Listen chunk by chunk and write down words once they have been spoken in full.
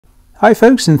Hi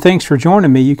folks, and thanks for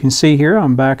joining me. You can see here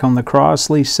I'm back on the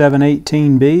Crosley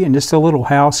 718B, and just a little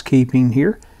housekeeping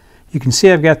here. You can see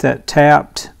I've got that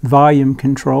tapped volume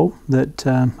control that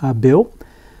I built,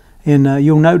 and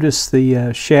you'll notice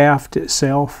the shaft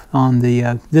itself on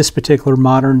the this particular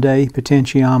modern day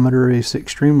potentiometer is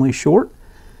extremely short,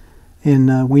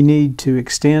 and we need to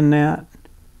extend that,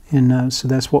 and so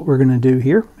that's what we're going to do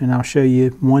here, and I'll show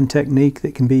you one technique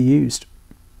that can be used.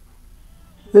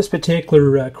 This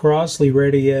particular Crosley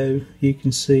radio, you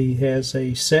can see, has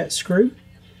a set screw.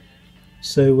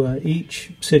 So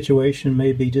each situation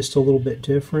may be just a little bit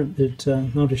different, but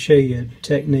I'll just show you a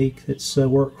technique that's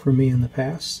worked for me in the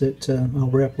past that I'll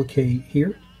replicate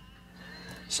here.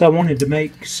 So I wanted to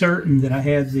make certain that I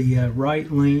had the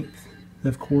right length,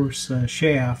 of course,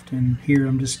 shaft, and here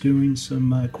I'm just doing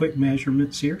some quick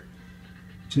measurements here,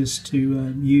 just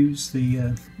to use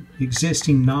the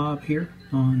existing knob here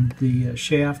on the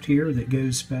shaft here that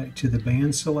goes back to the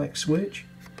band select switch.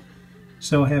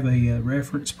 So I have a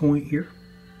reference point here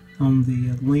on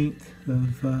the length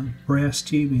of brass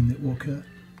tubing that we'll cut,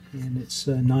 and it's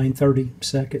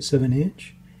 9/32 of an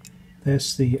inch.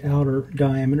 That's the outer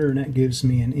diameter, and that gives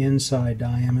me an inside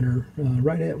diameter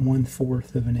right at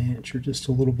 1/4 of an inch, or just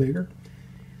a little bigger.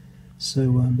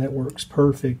 So that works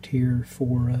perfect here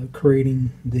for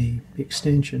creating the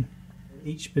extension.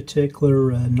 Each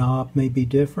particular knob may be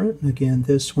different. Again,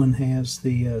 this one has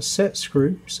the set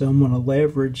screw, so I'm going to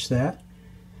leverage that.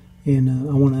 And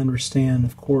I want to understand,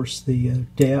 of course, the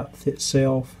depth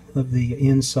itself of the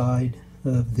inside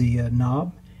of the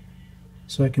knob,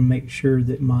 so I can make sure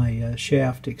that my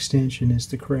shaft extension is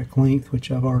the correct length,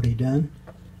 which I've already done.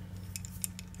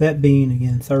 That being,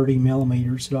 again, 30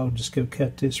 millimeters, so I'll just go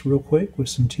cut this real quick with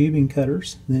some tubing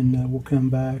cutters. Then we'll come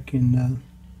back and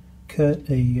cut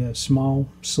a small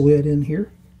slit in here.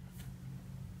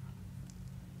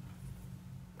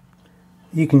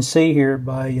 You can see here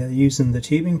by using the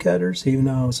tubing cutters, even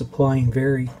though I was applying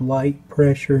very light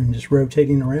pressure and just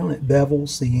rotating around, it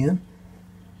bevels the end,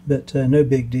 but no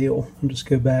big deal. I'll just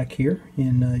go back here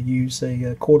and use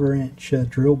a 1/4 inch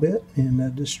drill bit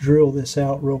and just drill this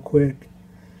out real quick,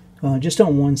 just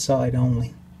on one side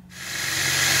only.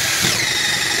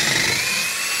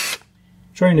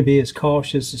 Trying to be as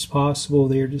cautious as possible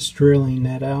there, just drilling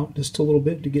that out just a little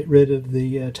bit to get rid of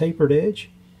the tapered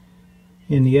edge.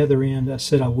 And the other end, I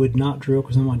said I would not drill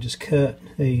because I'm going to just cut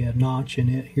a notch in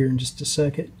it here in just a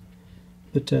second.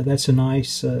 But that's a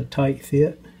nice tight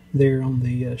fit there on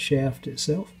the shaft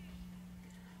itself.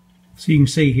 So you can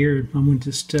see here, I'm going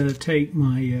to just take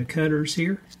my cutters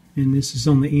here, and this is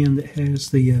on the end that has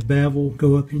the bevel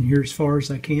go up in here as far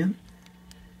as I can,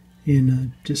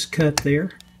 and just cut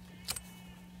there.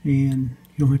 And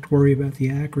you don't have to worry about the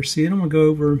accuracy. And I'm going to go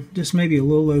over just maybe a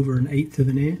little over 1/8 of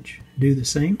an inch. Do the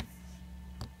same.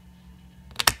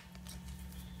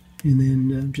 And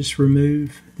then just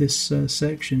remove this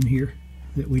section here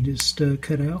that we just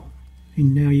cut out.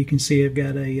 And now you can see I've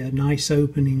got a nice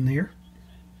opening there.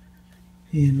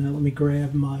 And let me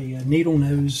grab my needle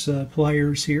nose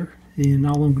pliers here. And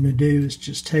all I'm going to do is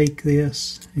just take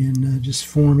this and just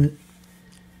form it.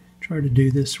 Try to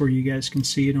do this where you guys can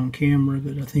see it on camera,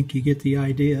 but I think you get the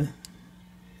idea.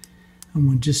 I'm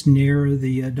going to just narrow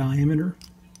the diameter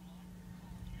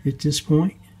at this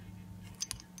point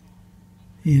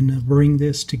and bring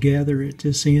this together at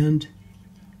this end.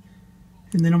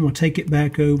 And then I'm going to take it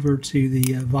back over to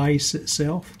the vise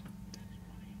itself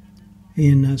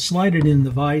and slide it in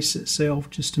the vise itself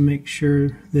just to make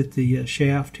sure that the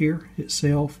shaft here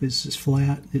itself is as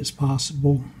flat as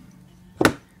possible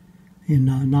and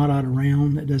not out of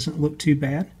round. That doesn't look too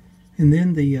bad. And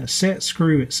then the set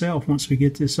screw itself, once we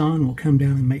get this on, will come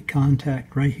down and make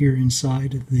contact right here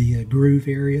inside of the groove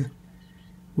area,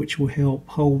 which will help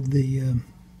hold the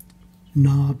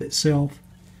knob itself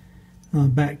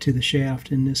back to the shaft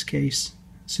in this case,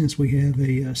 since we have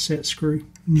a set screw.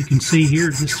 And you can see here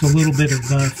just a little bit of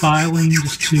filing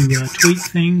just to tweak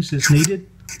things as needed.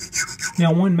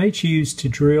 Now, one may choose to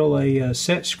drill a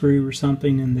set screw or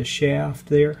something in the shaft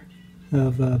there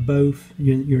of both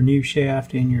your new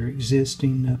shaft and your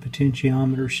existing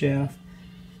potentiometer shaft.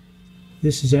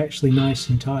 This is actually nice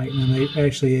and tight, and I'm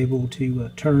actually able to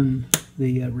turn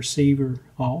the receiver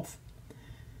off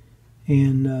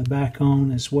and back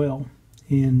on as well.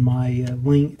 And my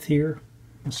length here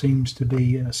seems to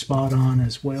be spot on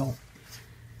as well.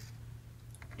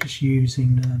 Just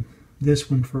using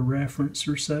this one for reference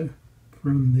or so,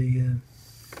 from the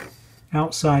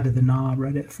outside of the knob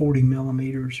right at 40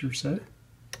 millimeters or so.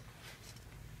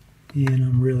 And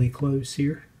I'm really close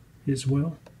here as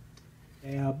well.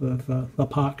 Dab of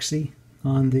epoxy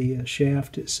on the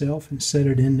shaft itself and set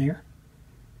it in there.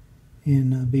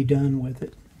 and be done with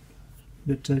it.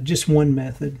 But just one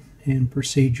method and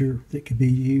procedure that could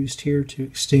be used here to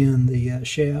extend the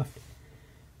shaft.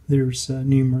 There's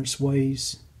numerous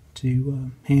ways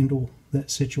to handle that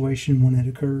situation when it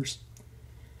occurs.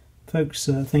 Folks,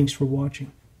 thanks for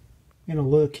watching. And a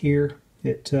look here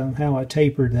at how I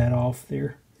tapered that off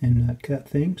there and cut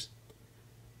things,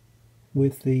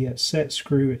 with the set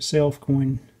screw itself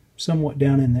going somewhat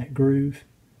down in that groove,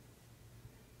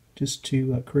 just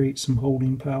to create some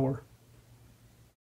holding power.